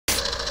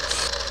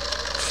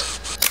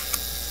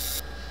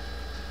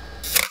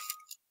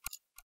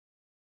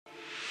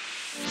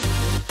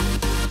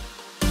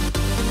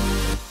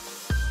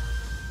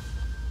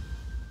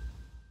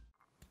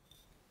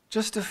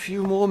Just a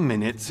few more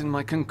minutes and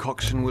my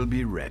concoction will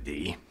be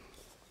ready.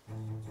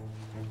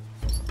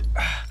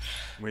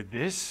 With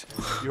this,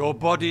 your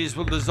bodies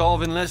will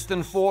dissolve in less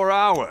than 4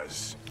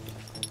 hours.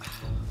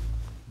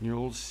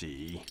 You'll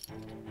see.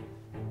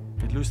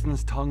 It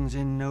loosens tongues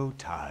in no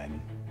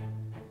time.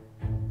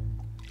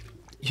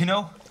 You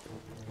know,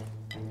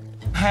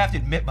 I have to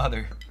admit,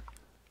 Mother,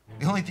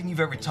 the only thing you've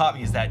ever taught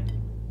me is that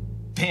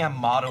damn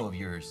motto of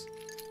yours.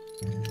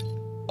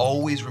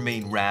 Always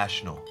remain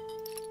rational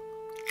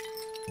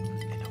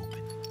and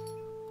open.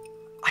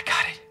 I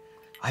got it.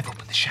 I've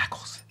opened the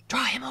shackles.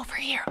 Draw him over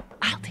here.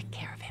 I'll take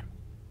care of him.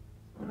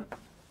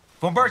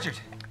 Von Burchard!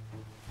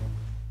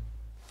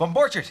 Von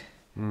Burchard!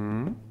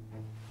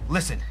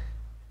 Listen.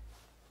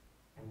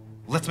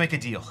 Let's make a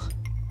deal.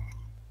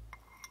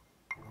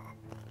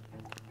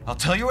 I'll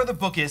tell you where the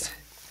book is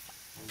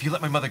if you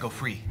let my mother go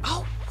free.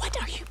 Oh,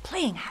 what are you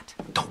playing at?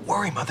 Don't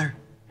worry, Mother.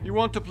 You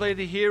want to play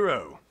the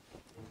hero.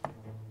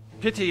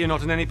 Pity you're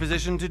not in any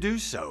position to do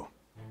so.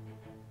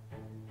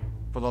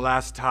 For the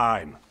last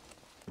time.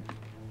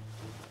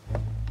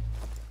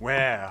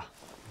 Where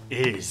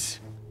is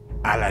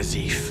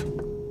Al-Azif?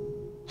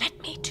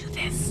 Let me do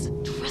this.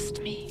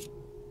 Trust me.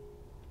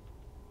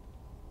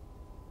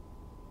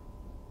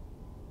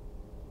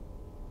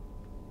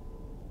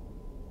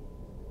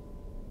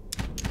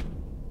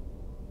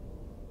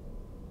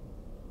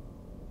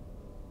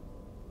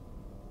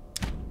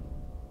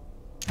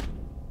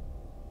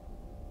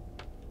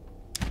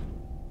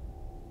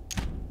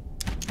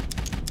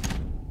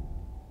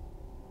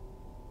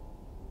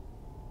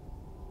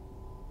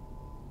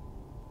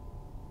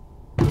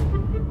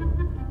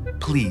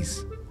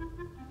 Please,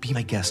 be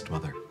my guest,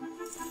 Mother.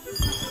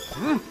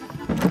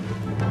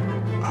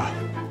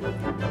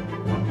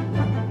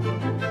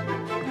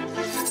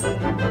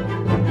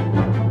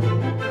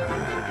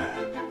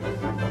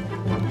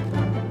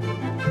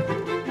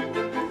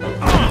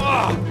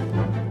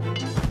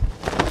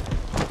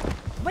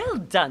 Well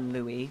done,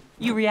 Louis.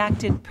 You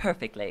reacted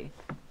perfectly.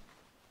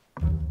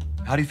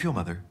 How do you feel,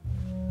 Mother?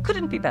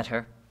 Couldn't be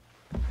better.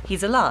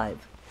 He's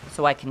alive,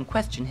 so I can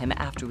question him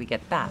after we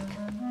get back.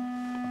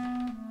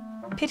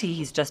 Pity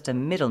he's just a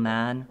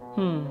middleman.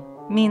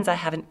 Means I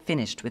haven't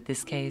finished with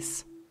this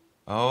case.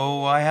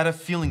 Oh, I had a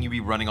feeling you'd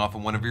be running off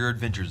on one of your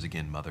adventures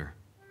again, Mother.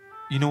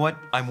 You know what?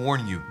 I'm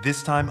warning you.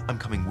 This time, I'm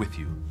coming with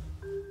you.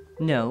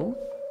 No.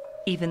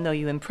 Even though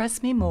you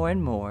impress me more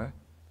and more,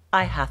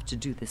 I have to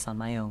do this on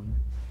my own.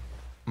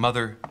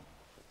 Mother,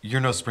 you're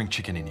no spring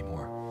chicken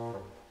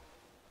anymore.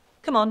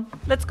 Come on,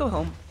 let's go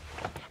home.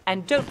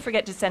 And don't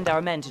forget to send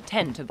our men to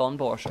tend to Von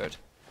Burchard.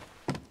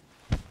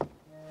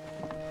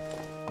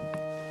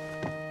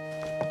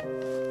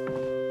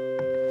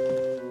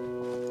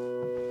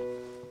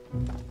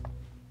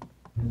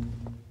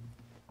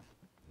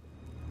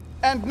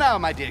 And now,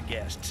 my dear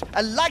guests,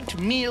 a light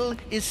meal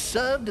is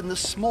served in the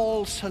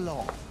small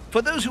salon.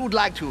 For those who would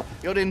like to,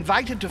 you're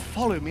invited to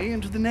follow me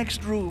into the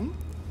next room.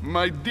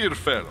 My dear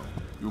fellow,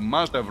 you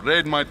must have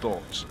read my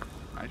thoughts.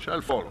 I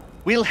shall follow.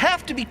 We'll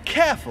have to be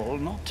careful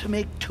not to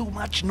make too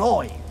much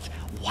noise.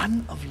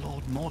 One of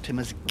Lord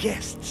Mortimer's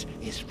guests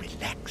is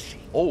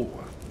relaxing. Oh,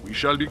 we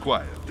shall be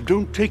quiet.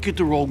 Don't take it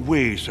the wrong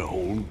way, Sir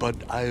Holm, but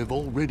I have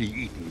already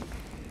eaten.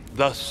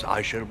 Thus,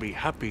 I shall be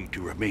happy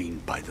to remain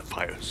by the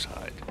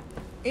fireside.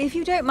 If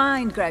you don't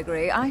mind,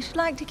 Gregory, I should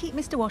like to keep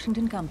Mr.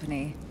 Washington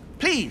company.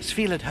 Please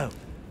feel at home.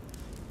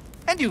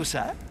 And you,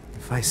 sir?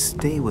 If I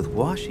stay with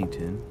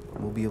Washington,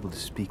 we'll be able to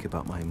speak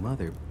about my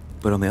mother.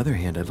 But on the other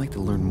hand, I'd like to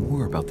learn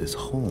more about this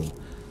home.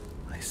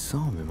 I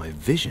saw him in my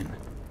vision.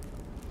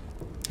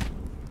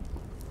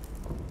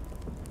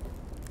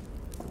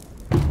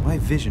 My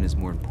vision is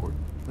more important.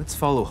 Let's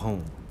follow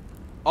home.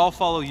 I'll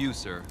follow you,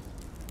 sir.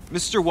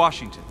 Mr.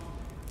 Washington,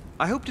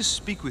 I hope to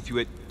speak with you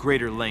at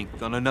greater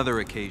length on another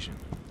occasion.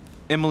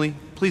 Emily,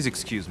 please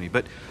excuse me,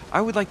 but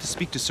I would like to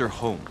speak to Sir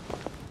Holm.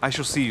 I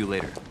shall see you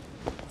later.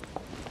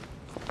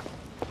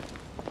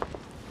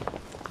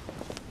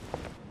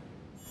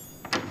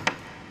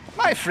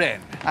 My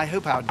friend, I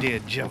hope our dear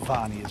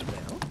Giovanni is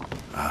well.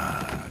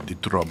 The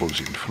troubles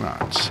in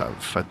France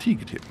have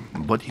fatigued him,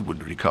 but he will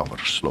recover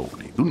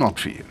slowly. Do not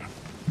fear.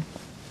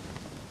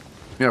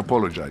 He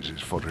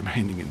apologizes for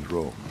remaining in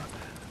Rome.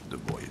 The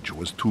voyage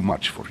was too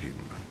much for him.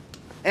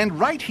 And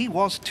right he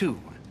was, too.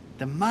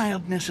 The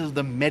mildness of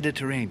the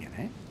Mediterranean,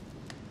 eh?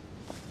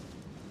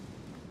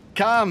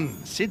 Come,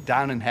 sit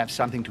down and have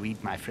something to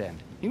eat, my friend.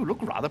 You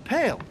look rather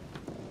pale.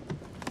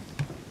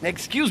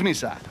 Excuse me,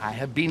 sir. I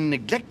have been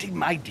neglecting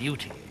my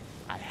duty.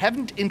 I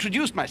haven't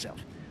introduced myself.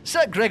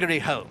 Sir Gregory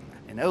Holm,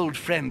 an old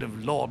friend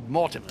of Lord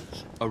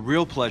Mortimer's. A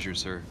real pleasure,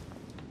 sir.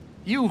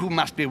 You who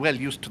must be well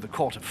used to the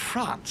court of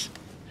France.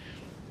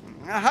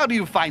 How do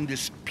you find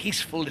this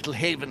peaceful little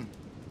haven?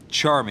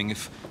 Charming,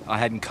 if I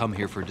hadn't come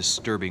here for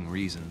disturbing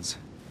reasons.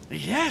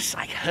 Yes,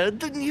 I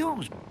heard the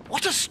news.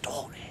 What a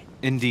story.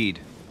 Indeed.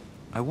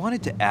 I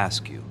wanted to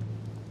ask you.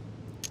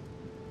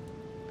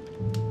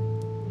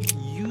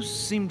 You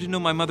seem to know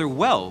my mother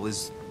well.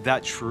 Is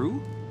that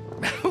true?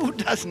 Who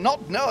does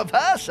not know of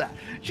her, sir?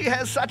 She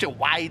has such a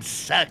wide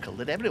circle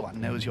that everyone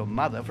knows your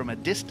mother from a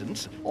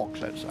distance or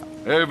closer.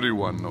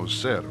 Everyone knows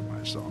Sarah,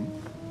 my son.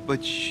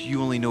 But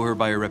you only know her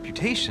by her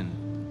reputation.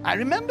 I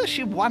remember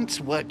she once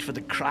worked for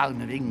the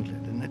Crown of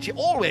England and that she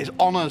always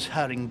honors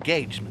her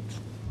engagements.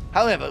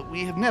 However,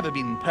 we have never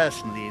been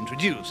personally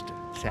introduced,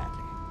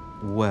 sadly.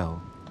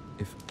 Well,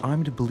 if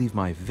I'm to believe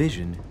my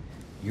vision,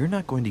 you're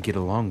not going to get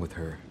along with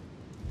her.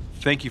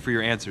 Thank you for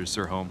your answers,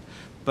 Sir Home.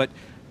 But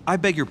I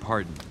beg your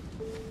pardon.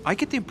 I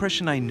get the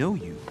impression I know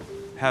you.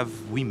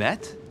 Have we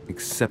met?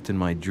 Except in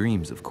my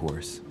dreams, of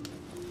course.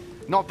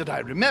 Not that I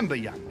remember,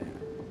 young man.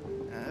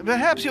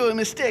 Perhaps you're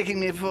mistaking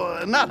me for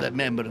another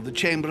member of the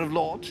Chamber of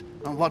Lords.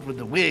 What with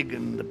the wig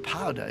and the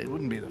powder, it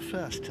wouldn't be the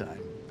first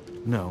time.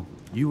 No,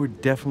 you were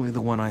definitely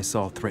the one I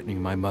saw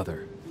threatening my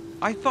mother.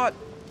 I thought...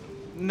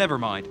 Never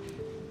mind.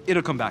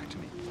 It'll come back to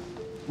me.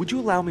 Would you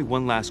allow me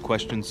one last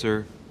question,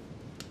 sir?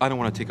 I don't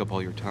want to take up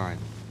all your time.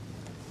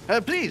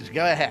 Please,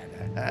 go ahead.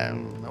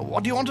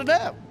 What do you want to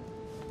know?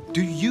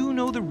 Do you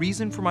know the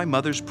reason for my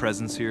mother's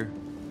presence here?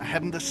 I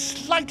haven't the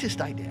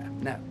slightest idea,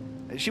 no.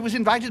 She was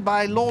invited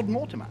by Lord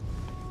Mortimer.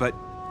 But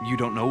you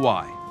don't know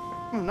why?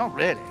 Not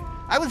really.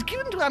 I was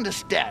given to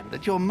understand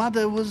that your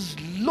mother was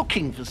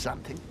looking for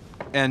something.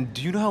 And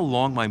do you know how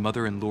long my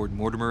mother and Lord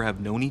Mortimer have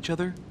known each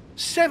other?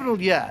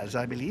 Several years,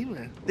 I believe.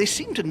 They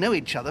seemed to know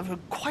each other for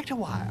quite a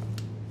while.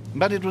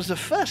 But it was the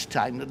first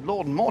time that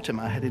Lord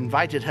Mortimer had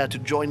invited her to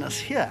join us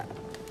here.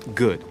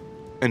 Good.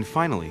 And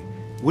finally,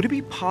 would it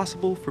be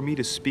possible for me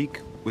to speak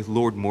with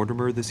Lord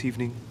Mortimer this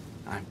evening?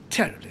 I'm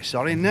terribly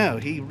sorry, no,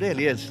 he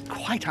really is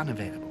quite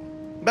unavailable.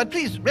 But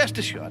please rest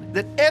assured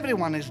that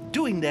everyone is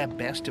doing their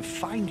best to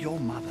find your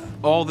mother.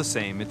 All the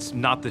same, it's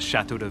not the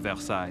Château de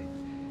Versailles.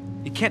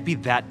 It can't be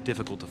that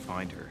difficult to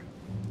find her.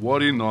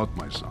 Worry not,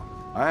 my son.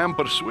 I am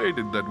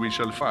persuaded that we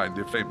shall find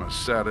the famous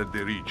Sarah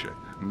de Riche.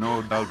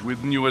 No doubt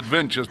with new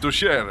adventures to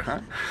share,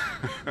 huh?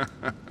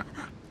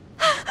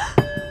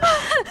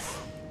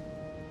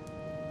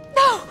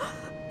 No!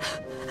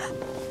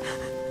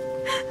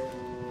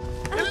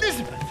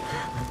 Elizabeth!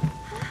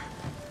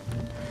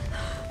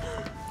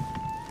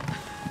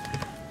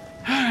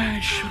 I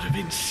should have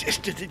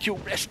insisted that you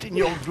rest in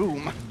your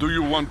room. Do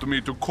you want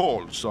me to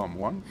call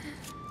someone?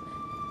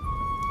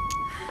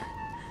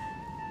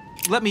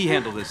 Let me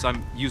handle this.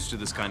 I'm used to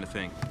this kind of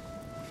thing.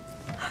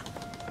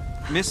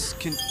 Miss,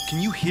 can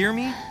you hear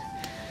me?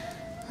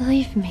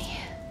 Leave me.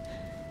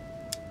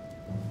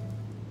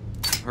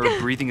 Her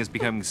breathing is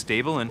becoming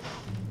stable and...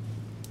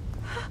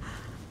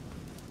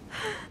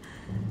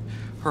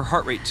 her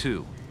heart rate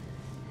too.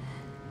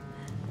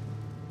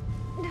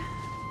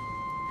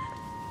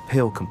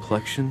 Pale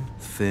complexion,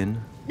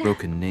 thin,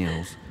 broken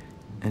nails,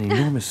 an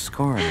enormous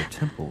scar on her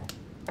temple,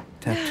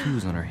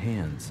 tattoos on her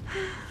hands.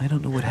 I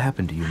don't know what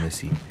happened to you,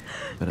 Missy,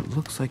 but it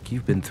looks like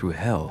you've been through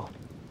hell.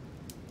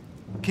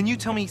 Can you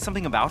tell me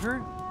something about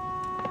her?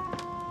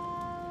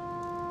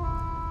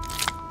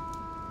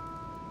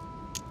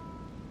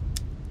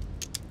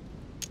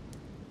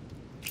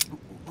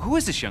 Who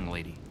is this young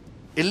lady?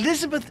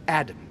 Elizabeth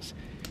Adams.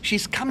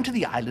 She's come to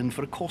the island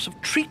for a course of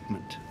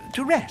treatment,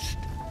 to rest.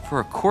 For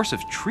a course of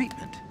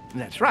treatment?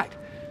 That's right.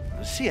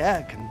 The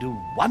seer can do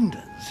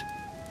wonders.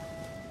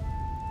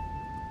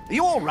 Are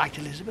you all right,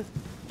 Elizabeth?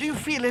 Do you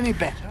feel any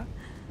better?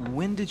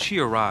 When did she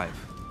arrive?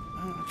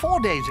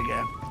 4 days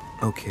ago.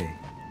 Okay.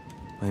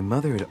 My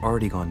mother had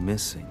already gone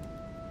missing.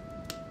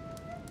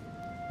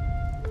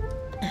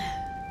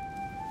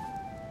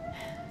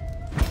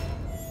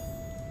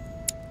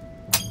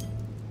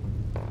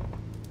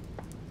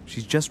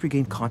 She's just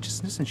regained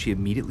consciousness and she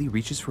immediately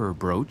reaches for her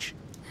brooch?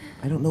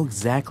 I don't know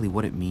exactly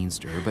what it means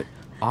to her, but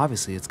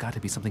obviously it's got to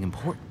be something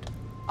important.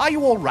 Are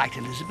you all right,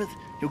 Elizabeth?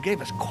 You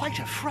gave us quite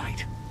a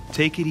fright.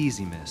 Take it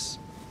easy, miss.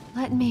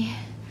 Let me.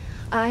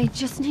 I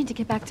just need to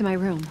get back to my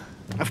room.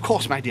 Of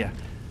course, my dear.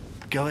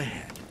 Go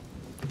ahead.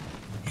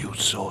 You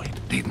saw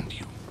it, didn't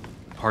you?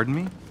 Pardon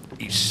me?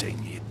 I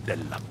segni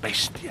della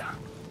bestia.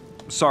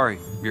 Sorry,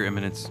 Your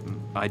Eminence.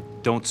 I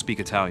don't speak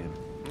Italian.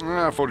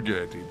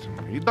 Forget it.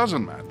 It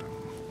doesn't matter.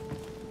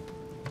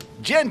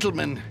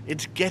 Gentlemen,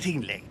 it's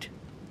getting late.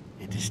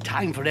 It is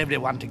time for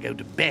everyone to go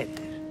to bed.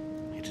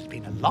 It has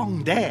been a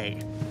long day.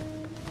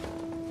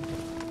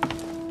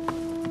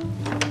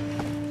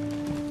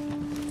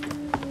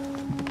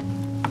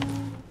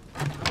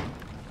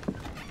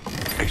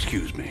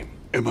 Excuse me.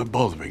 Am I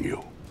bothering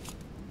you?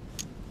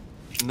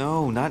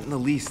 No, not in the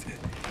least.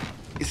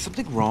 Is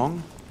something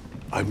wrong?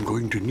 I'm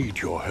going to need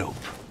your help.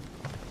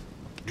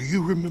 Do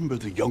you remember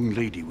the young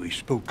lady we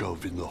spoke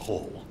of in the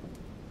hall?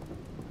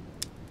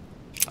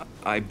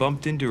 I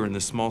bumped into her in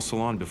the small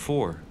salon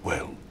before.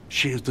 Well,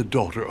 she is the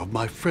daughter of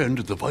my friend,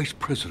 the Vice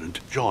President,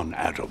 John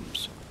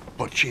Adams.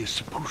 But she is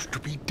supposed to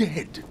be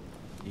dead.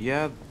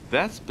 Yeah,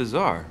 that's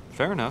bizarre.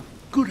 Fair enough.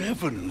 Good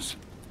heavens!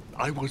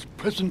 I was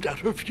present at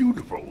her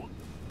funeral.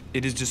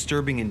 It is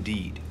disturbing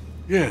indeed.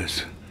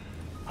 Yes.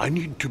 I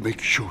need to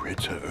make sure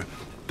it's her.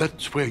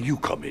 That's where you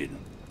come in.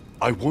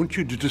 I want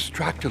you to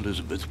distract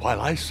Elizabeth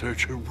while I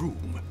search her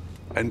room.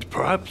 and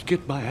perhaps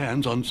get my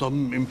hands on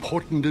some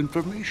important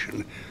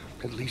information.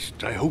 At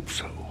least I hope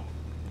so.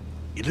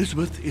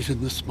 Elizabeth is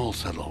in the small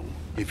salon.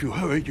 If you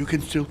hurry, you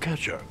can still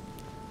catch her.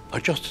 I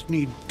just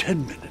need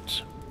 10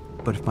 minutes.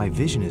 But if my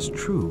vision is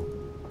true,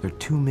 there are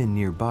two men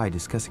nearby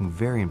discussing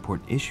very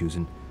important issues,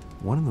 and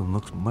one of them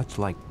looks much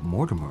like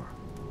Mortimer.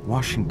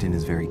 Washington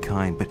is very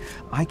kind, but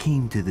I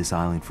came to this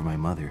island for my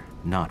mother,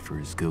 not for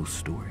his ghost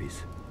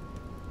stories.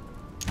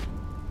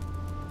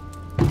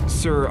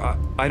 Sir,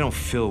 I don't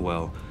feel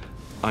well.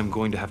 I'm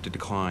going to have to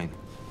decline.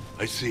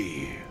 I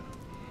see.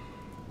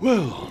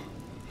 Well,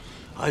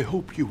 I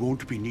hope you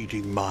won't be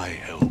needing my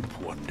help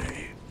one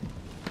day.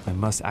 I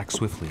must act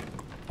swiftly.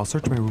 I'll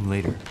search my room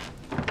later.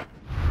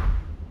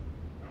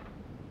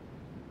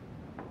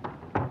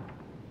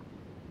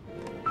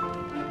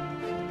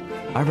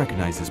 I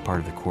recognize this part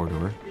of the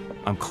corridor.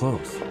 I'm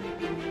close.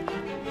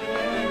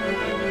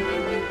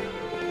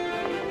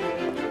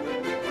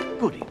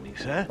 Good evening,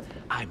 sir.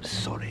 I'm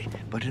sorry,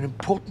 but an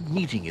important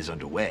meeting is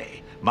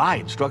underway. My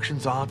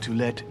instructions are to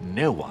let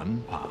no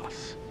one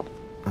pass.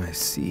 I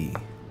see.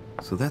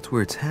 So that's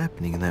where it's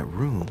happening, in that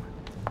room.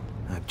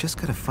 I've just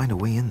got to find a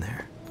way in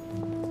there.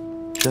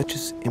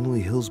 Duchess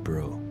Emily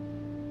Hillsborough.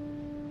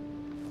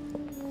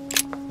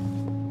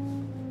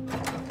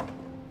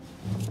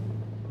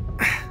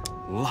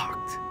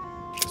 Locked.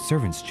 The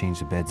servants change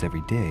the beds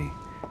every day.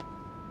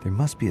 There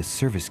must be a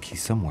service key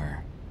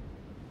somewhere.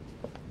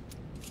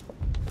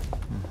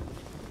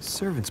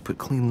 Servants put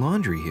clean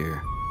laundry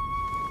here.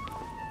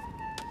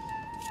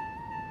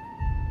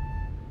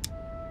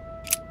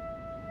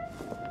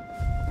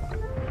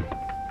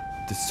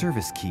 The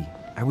service key.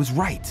 I was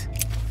right.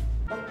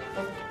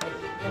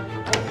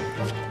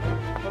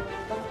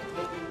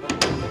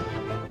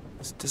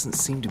 This doesn't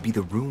seem to be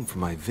the room for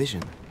my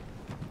vision.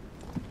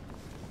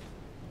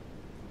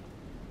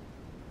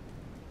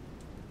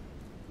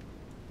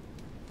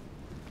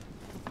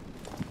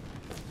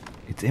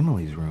 It's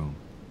Emily's room.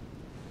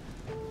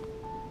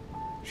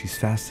 She's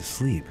fast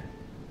asleep.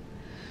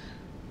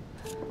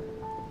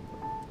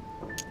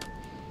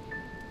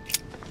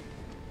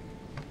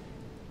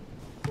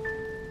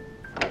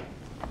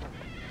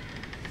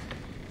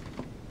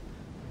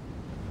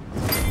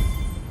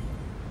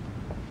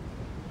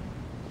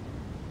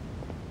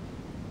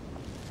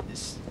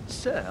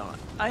 Sir,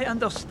 I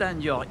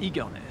understand your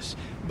eagerness,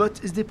 but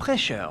the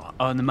pressure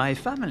on my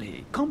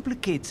family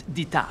complicates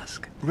the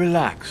task.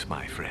 Relax,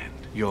 my friend.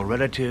 Your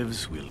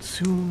relatives will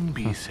soon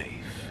be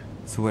safe.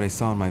 So what I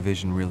saw in my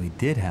vision really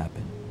did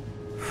happen.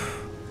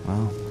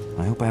 Well,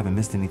 I hope I haven't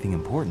missed anything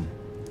important.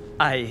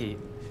 I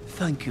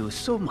thank you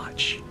so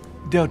much.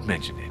 Don't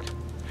mention it.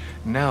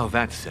 Now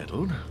that's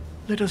settled,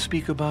 let us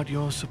speak about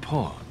your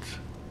support.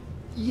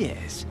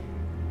 Yes.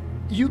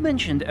 You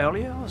mentioned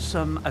earlier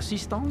some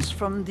assistance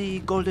from the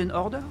Golden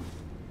Order?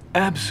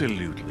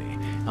 Absolutely.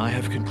 I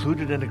have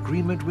concluded an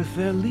agreement with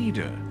their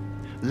leader,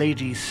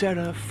 Lady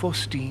Sarah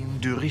Faustine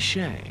de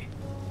Richet.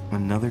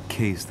 Another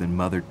case that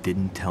Mother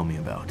didn't tell me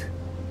about.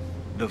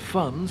 The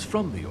funds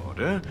from the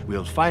order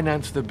will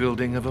finance the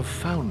building of a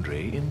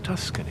foundry in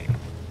Tuscany.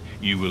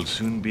 You will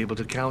soon be able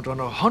to count on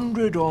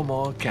 100 or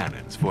more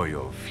cannons for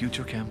your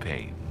future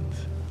campaigns.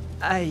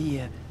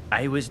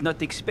 I was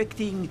not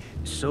expecting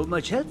so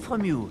much help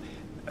from you.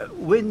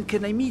 When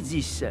can I meet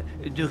this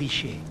de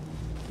Richet?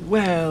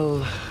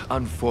 Well,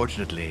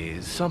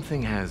 unfortunately,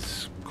 something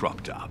has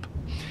cropped up.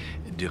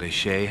 De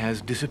Richet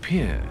has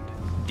disappeared.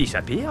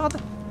 Disappeared?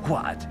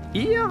 What,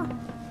 here?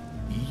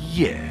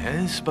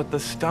 Yes, but the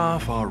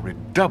staff are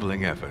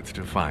redoubling efforts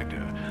to find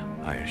her,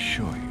 I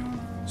assure you.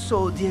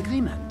 So the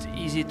agreement,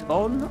 is it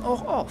on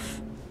or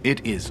off?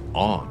 It is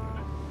on.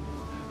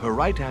 Her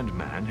right-hand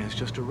man has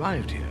just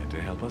arrived here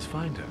to help us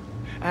find her.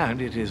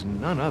 And it is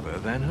none other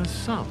than her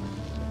son,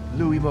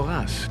 Louis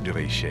Maurice de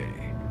Richet.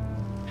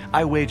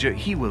 I wager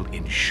he will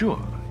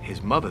ensure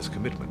his mother's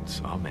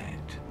commitments are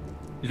met.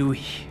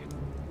 Louis.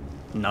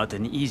 Not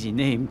an easy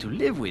name to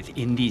live with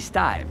in these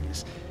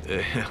times.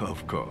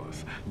 Of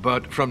course.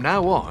 But from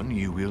now on,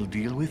 you will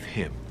deal with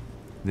him.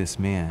 This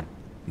man,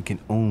 it can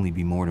only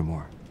be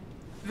Mortimer.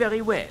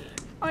 Very well.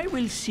 I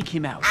will seek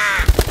him out.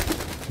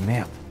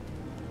 Map.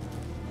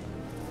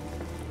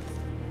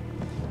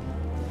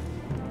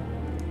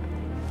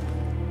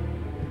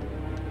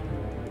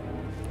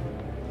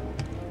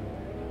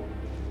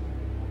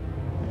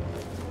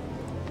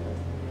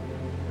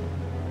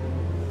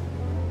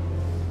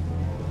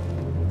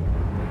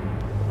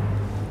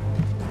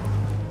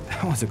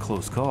 That was a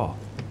close call.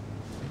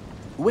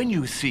 When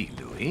you see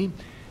Louis,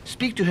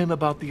 speak to him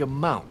about the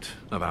amount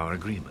of our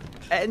agreement.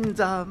 And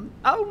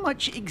how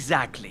much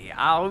exactly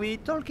are we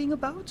talking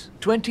about?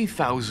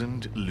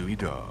 20,000 louis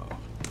d'or.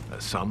 A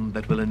sum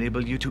that will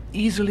enable you to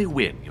easily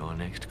win your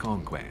next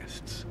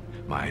conquests.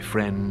 My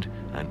friend,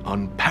 an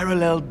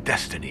unparalleled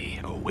destiny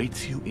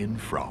awaits you in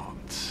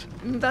France.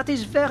 That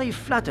is very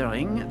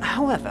flattering.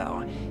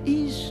 However,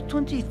 is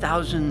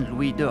 20,000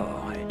 louis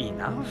d'or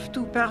enough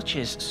to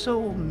purchase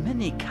so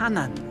many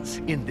cannons?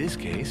 In this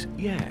case,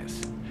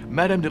 yes.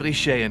 Madame de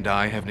Richet and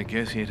I have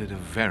negotiated a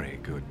very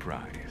good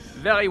price.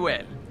 Very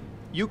well.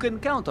 You can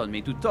count on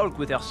me to talk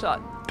with her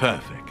son.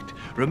 Perfect.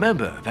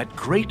 Remember that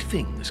great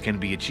things can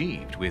be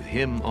achieved with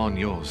him on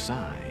your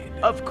side.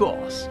 Of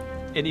course.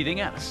 Anything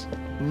else?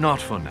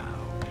 Not for now.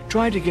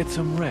 Try to get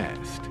some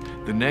rest.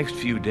 The next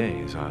few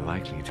days are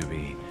likely to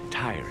be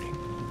tiring.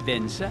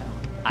 Then, sir,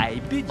 I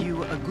bid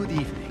you a good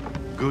evening.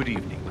 Good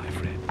evening, my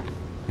friend.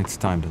 It's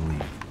time to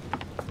leave.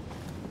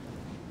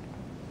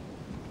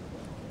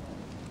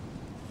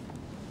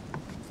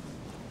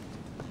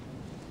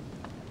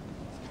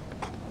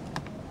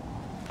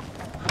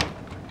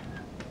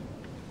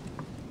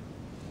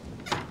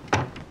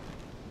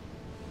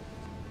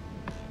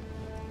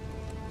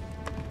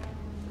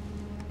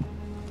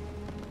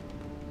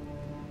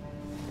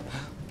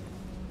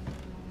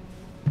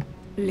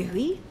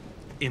 Louis?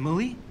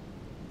 Emily?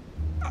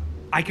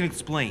 I can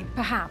explain.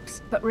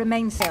 Perhaps, but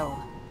remain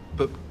still.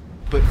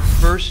 But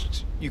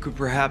first, you could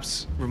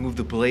perhaps remove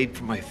the blade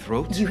from my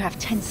throat? You have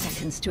 10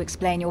 seconds to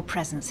explain your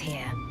presence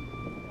here.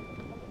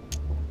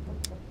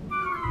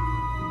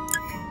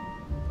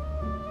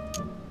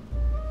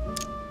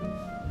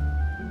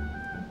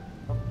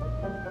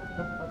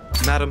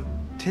 Madam,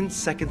 10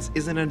 seconds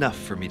isn't enough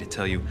for me to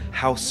tell you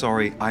how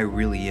sorry I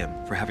really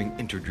am for having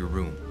entered your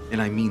room, and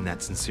I mean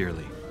that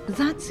sincerely.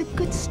 That's a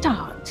good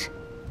start.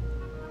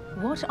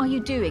 What are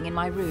you doing in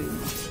my room?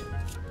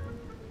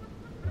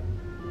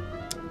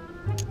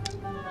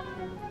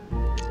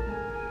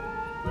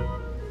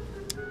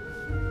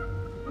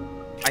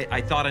 I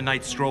thought a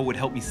night's stroll would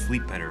help me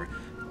sleep better.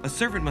 A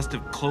servant must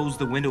have closed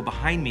the window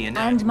behind me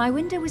And my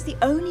window was the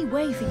only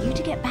way for you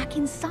to get back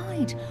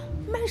inside.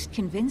 Most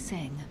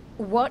convincing.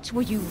 What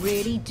were you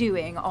really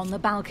doing on the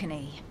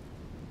balcony?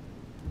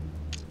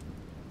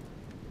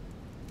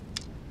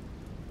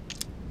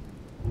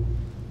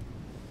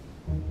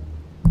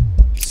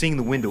 Seeing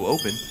the window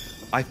open,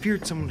 I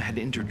feared someone had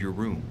entered your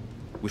room.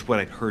 With what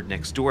I'd heard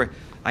next door,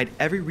 I'd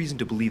every reason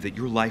to believe that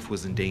your life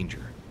was in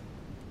danger.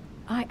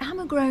 I am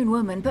a grown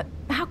woman, but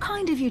how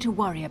kind of you to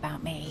worry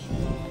about me.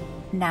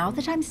 Now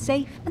that I'm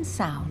safe and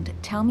sound,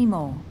 tell me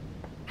more.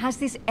 Has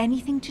this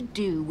anything to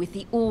do with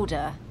the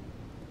Order?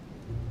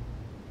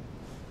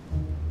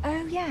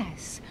 Oh,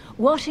 yes.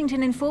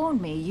 Washington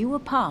informed me you were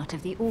part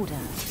of the Order.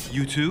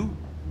 You too?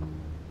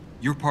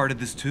 You're part of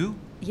this too?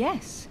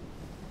 Yes.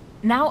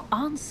 Now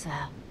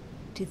answer.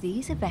 Do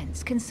these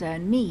events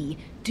concern me?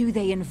 Do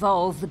they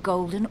involve the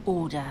Golden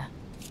Order?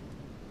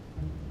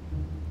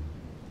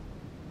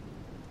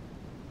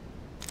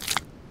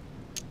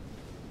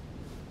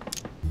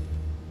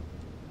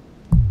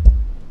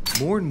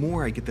 More and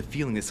more I get the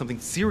feeling that something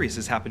serious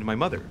has happened to my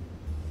mother.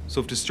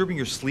 So if disturbing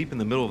your sleep in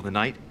the middle of the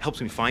night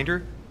helps me find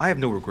her, I have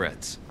no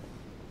regrets.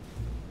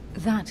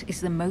 That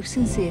is the most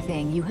sincere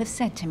thing you have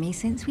said to me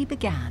since we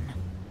began.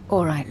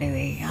 All right,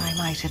 Louis, I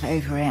might have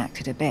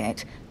overreacted a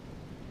bit.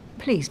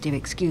 Please do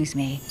excuse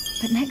me,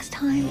 but next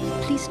time,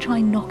 please try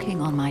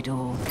knocking on my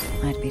door.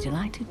 I'd be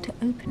delighted to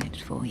open it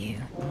for you.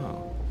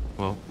 Oh,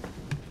 well,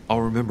 I'll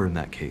remember in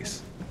that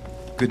case.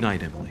 Good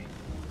night, Emily.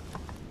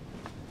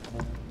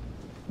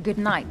 Good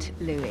night,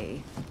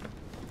 Louis.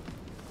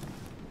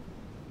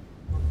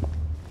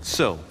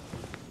 So,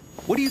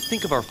 what do you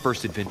think of our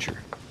first adventure?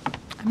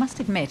 I must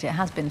admit, it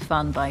has been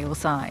fun by your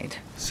side.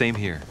 Same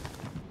here.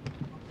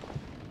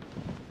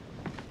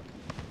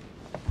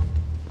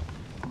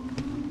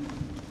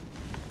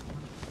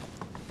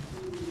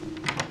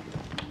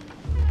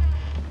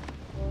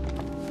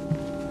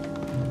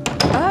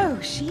 Oh,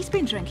 she's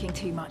been drinking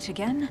too much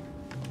again.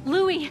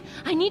 Louis,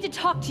 I need to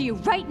talk to you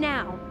right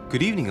now.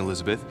 Good evening,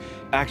 Elizabeth.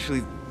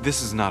 Actually,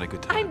 this is not a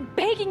good time. I'm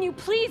begging you,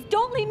 please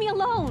don't leave me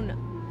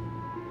alone.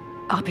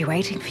 I'll be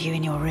waiting for you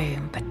in your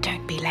room, but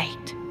don't be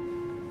late.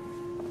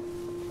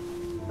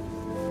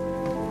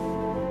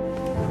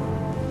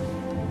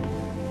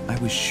 I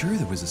was sure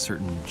there was a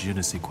certain je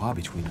ne sais quoi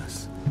between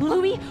us.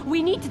 Louis,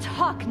 we need to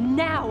talk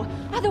now.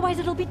 Otherwise,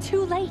 it'll be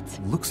too late.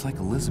 Looks like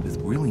Elizabeth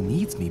really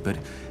needs me, but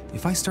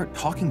if I start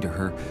talking to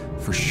her,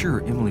 for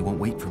sure Emily won't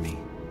wait for me.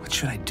 What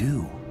should I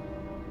do?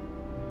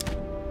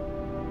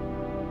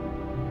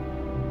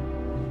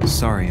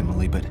 Sorry,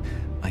 Emily, but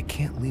I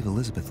can't leave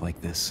Elizabeth like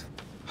this.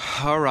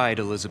 All right,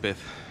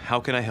 Elizabeth. How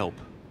can I help?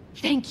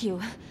 Thank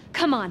you.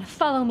 Come on,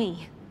 follow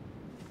me.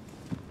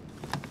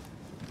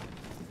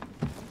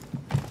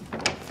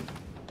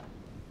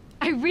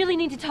 I really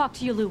need to talk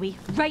to you, Louis,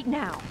 right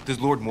now. Does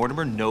Lord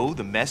Mortimer know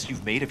the mess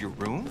you've made of your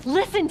room?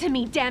 Listen to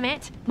me, damn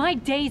it! My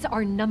days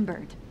are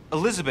numbered.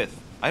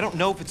 Elizabeth, I don't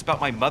know if it's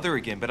about my mother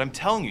again, but I'm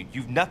telling you,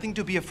 you've nothing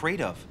to be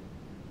afraid of.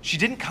 She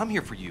didn't come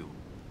here for you.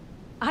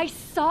 I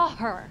saw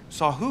her.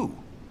 Saw who?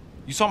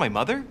 You saw my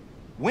mother?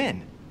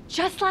 When?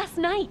 Just last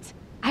night.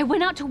 I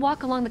went out to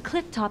walk along the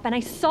cliff top and I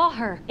saw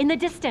her in the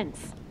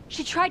distance.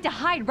 She tried to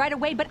hide right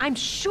away, but I'm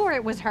sure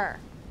it was her.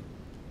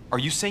 Are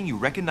you saying you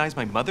recognized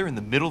my mother in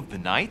the middle of the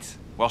night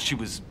while she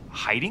was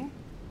hiding?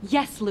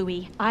 Yes,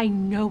 Louis, I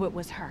know it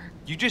was her.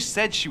 You just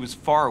said she was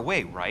far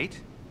away, right?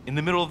 In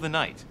the middle of the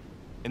night.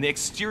 And the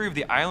exterior of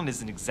the island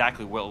isn't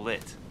exactly well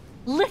lit.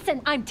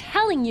 Listen, I'm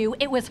telling you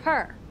it was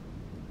her.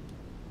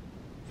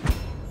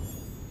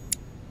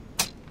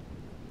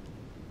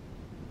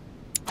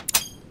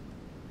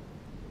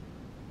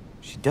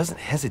 doesn't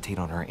hesitate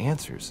on her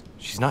answers.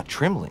 She's not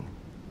trembling.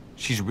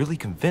 She's really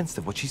convinced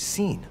of what she's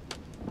seen.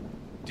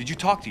 Did you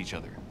talk to each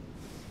other?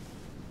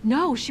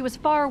 No, she was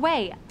far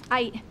away.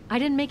 I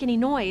didn't make any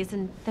noise,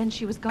 and then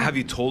she was gone. Have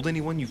you told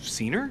anyone you've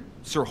seen her?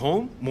 Sir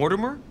Holm?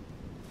 Mortimer?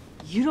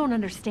 You don't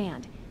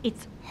understand.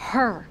 It's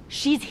her.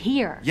 She's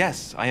here.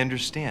 Yes, I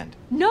understand.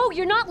 No,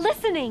 you're not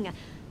listening.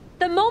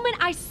 The moment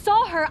I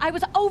saw her, I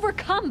was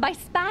overcome by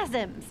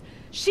spasms.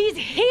 She's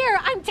here.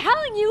 I'm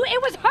telling you,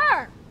 it was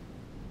her.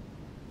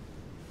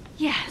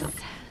 Yes,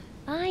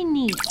 I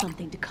need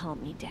something to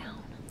calm me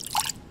down.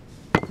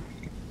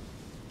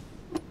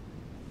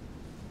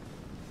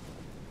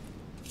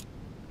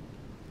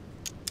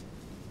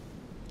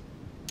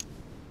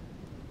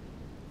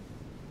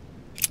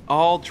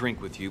 I'll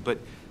drink with you, but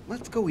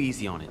let's go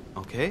easy on it,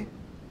 okay?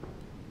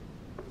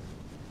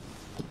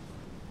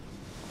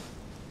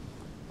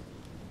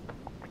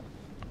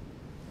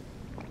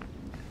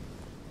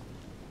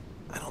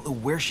 I don't know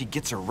where she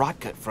gets her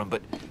rot gut from,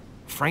 but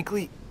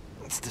frankly,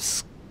 it's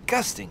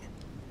disgusting.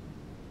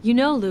 You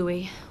know,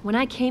 Louis, when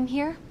I came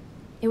here,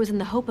 it was in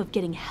the hope of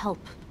getting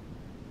help.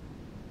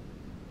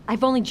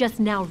 I've only just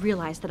now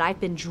realized that I've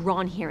been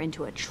drawn here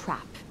into a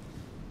trap.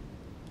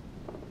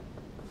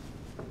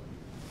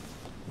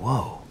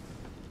 Whoa.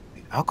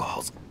 The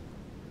alcohol's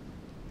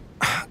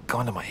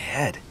gone to my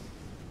head.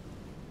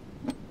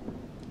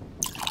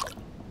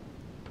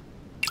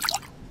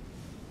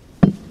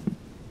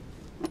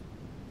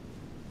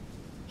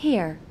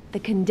 Here, the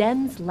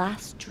condemned's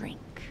last drink.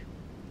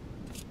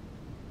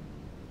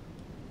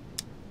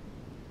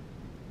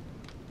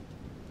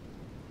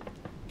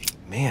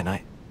 Man,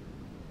 I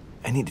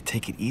need to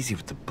take it easy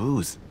with the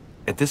booze.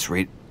 At this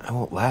rate, I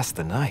won't last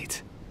the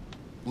night.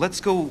 Let's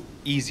go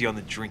easy on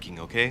the drinking,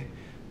 okay?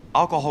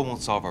 Alcohol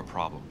won't solve our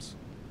problems.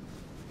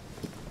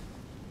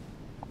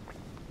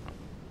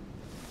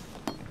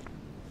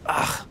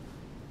 Ugh.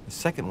 The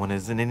second one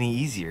isn't any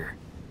easier.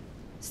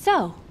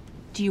 So,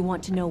 do you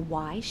want to know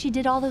why she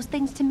did all those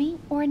things to me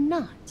or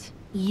not?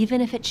 Even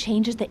if it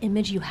changes the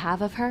image you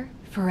have of her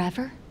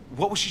forever?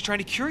 What was she trying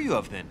to cure you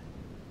of then?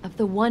 Of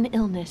the one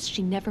illness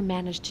she never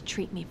managed to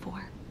treat me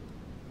for.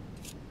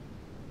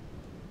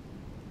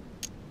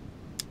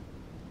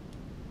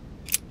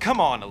 Come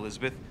on,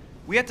 Elizabeth.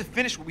 We have to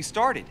finish what we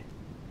started.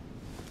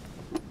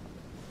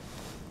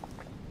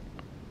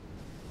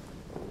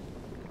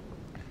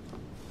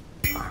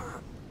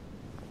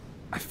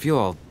 I feel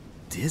all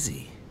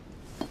dizzy.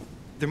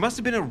 There must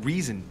have been a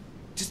reason.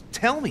 Just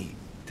tell me.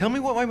 Tell me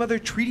what my mother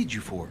treated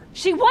you for.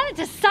 She wanted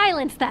to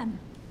silence them!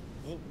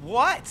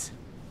 What?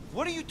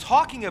 What are you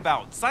talking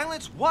about?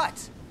 Silence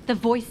what? The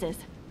voices.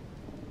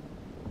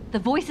 The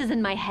voices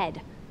in my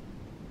head.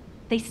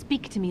 They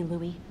speak to me,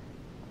 Louis.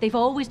 They've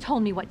always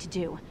told me what to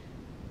do.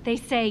 They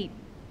say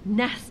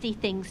nasty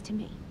things to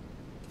me.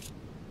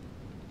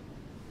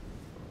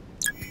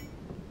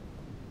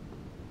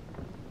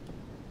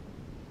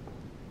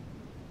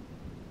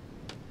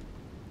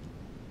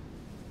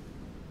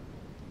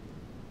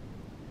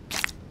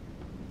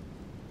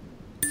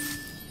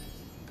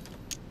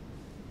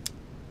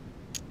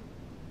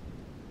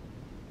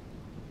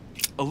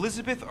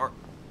 Elizabeth,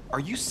 are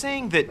you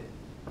saying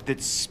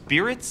that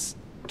spirits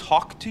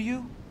talk to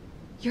you?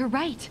 You're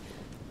right.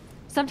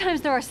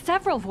 Sometimes there are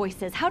several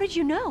voices. How did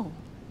you know?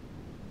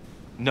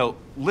 No,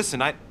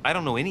 listen, I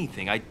don't know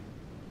anything.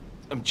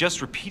 I'm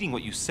just repeating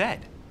what you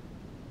said.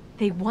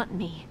 They want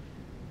me.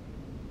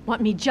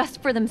 Want me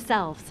just for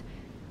themselves.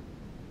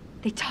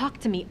 They talk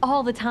to me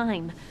all the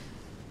time.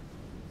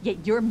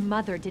 Yet your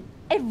mother did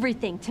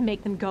everything to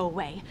make them go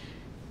away.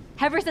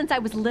 Ever since I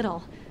was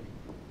little.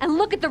 And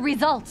look at the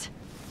result.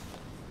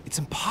 It's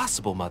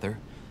impossible, Mother.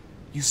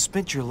 You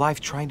spent your life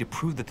trying to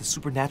prove that the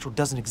supernatural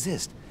doesn't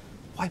exist.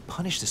 Why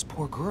punish this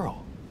poor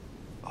girl?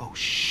 Oh,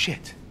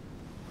 shit.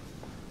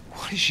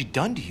 What has she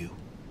done to you?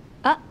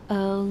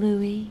 Uh-oh,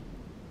 Louis.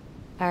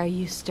 Are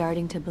you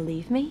starting to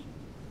believe me?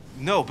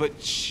 No, but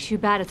Too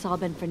bad it's all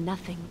been for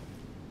nothing.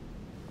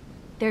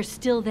 They're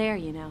still there,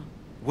 you know.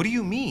 What do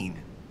you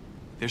mean?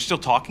 They're still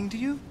talking to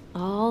you?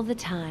 All the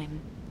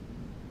time.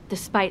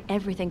 Despite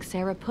everything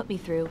Sarah put me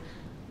through,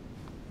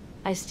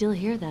 I still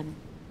hear them.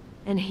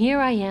 And here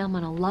I am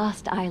on a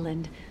lost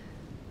island,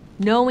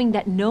 knowing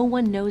that no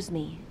one knows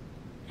me.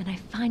 And I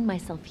find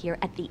myself here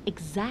at the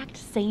exact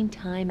same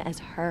time as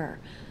her.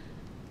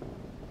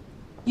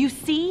 You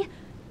see?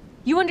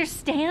 You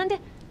understand?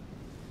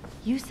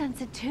 You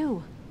sense it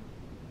too.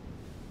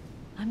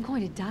 I'm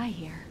going to die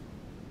here.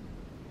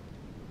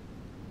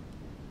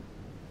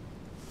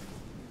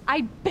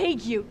 I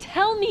beg you,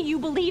 tell me you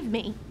believe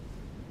me.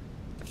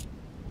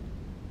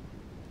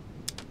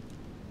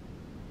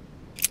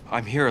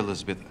 I'm here,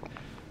 Elizabeth.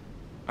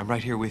 I'm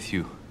right here with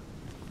you.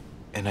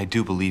 And I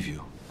do believe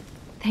you.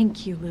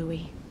 Thank you,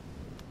 Louis.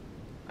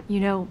 You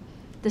know,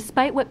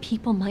 despite what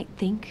people might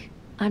think,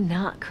 I'm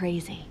not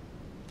crazy.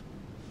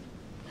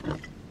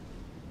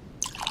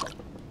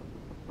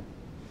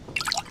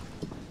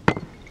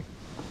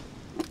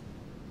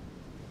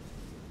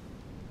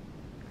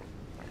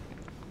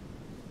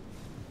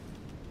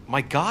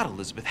 My God,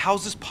 Elizabeth, how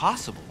is this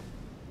possible?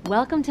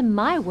 Welcome to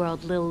my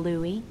world, Lil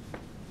Louie.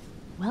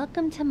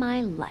 Welcome to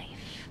my life.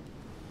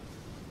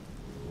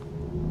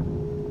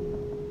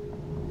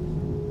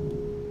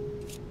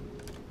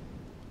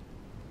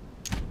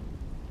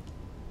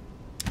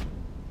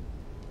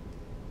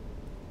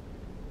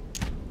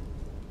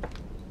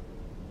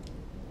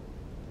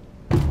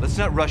 Let's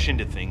not rush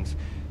into things.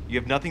 You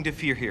have nothing to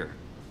fear here.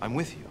 I'm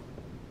with you.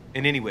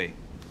 And anyway,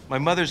 my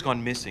mother's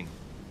gone missing.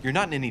 You're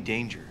not in any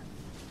danger.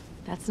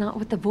 That's not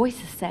what the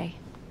voices say.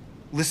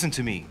 Listen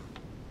to me.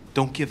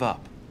 Don't give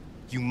up.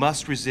 You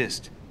must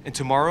resist. And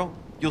tomorrow,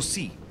 you'll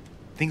see.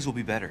 Things will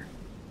be better.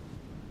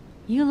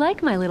 You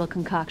like my little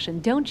concoction,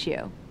 don't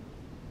you?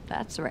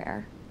 That's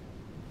rare.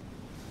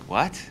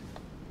 What?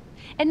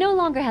 It no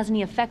longer has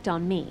any effect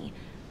on me.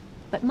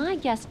 But my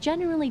guests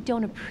generally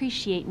don't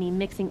appreciate me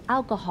mixing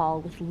alcohol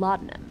with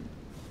laudanum.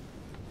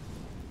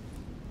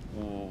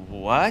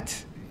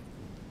 What?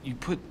 You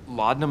put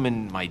laudanum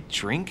in my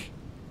drink?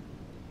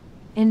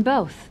 In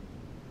both.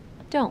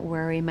 Don't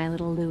worry, my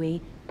little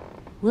Louie.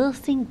 We'll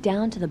sink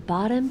down to the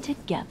bottom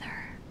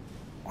together.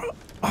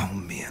 Oh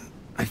man,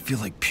 I feel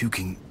like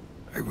puking.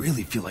 I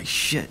really feel like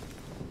shit.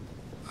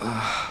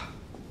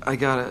 I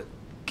gotta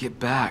get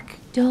back.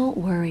 Don't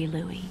worry,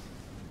 Louie.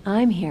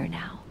 I'm here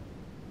now.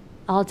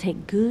 I'll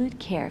take good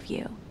care of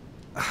you.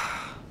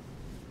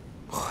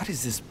 What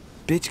is this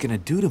bitch gonna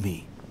do to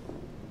me?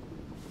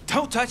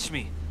 Don't touch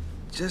me!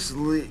 Just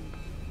leave.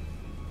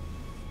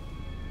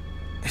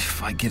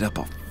 If I get up,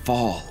 I'll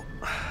fall.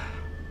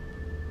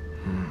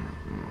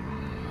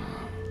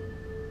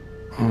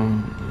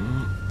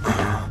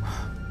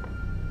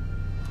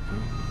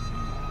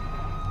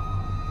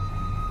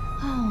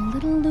 Oh,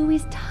 little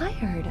Louie's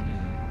tired.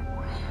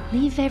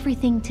 Leave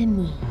everything to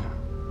me.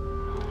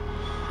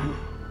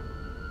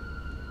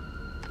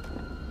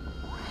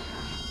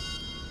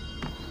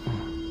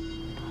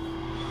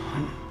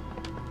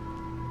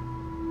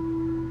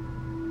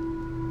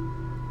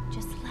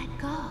 Just let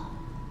go.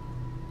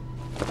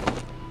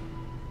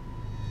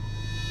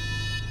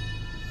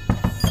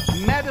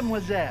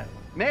 Mademoiselle,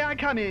 may I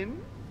come in?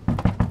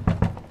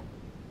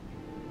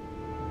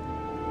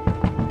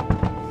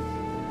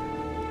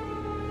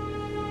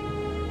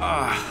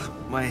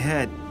 My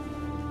head.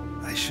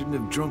 I shouldn't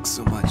have drunk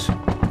so much.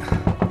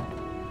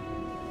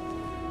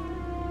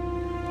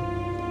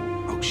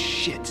 Oh,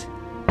 shit.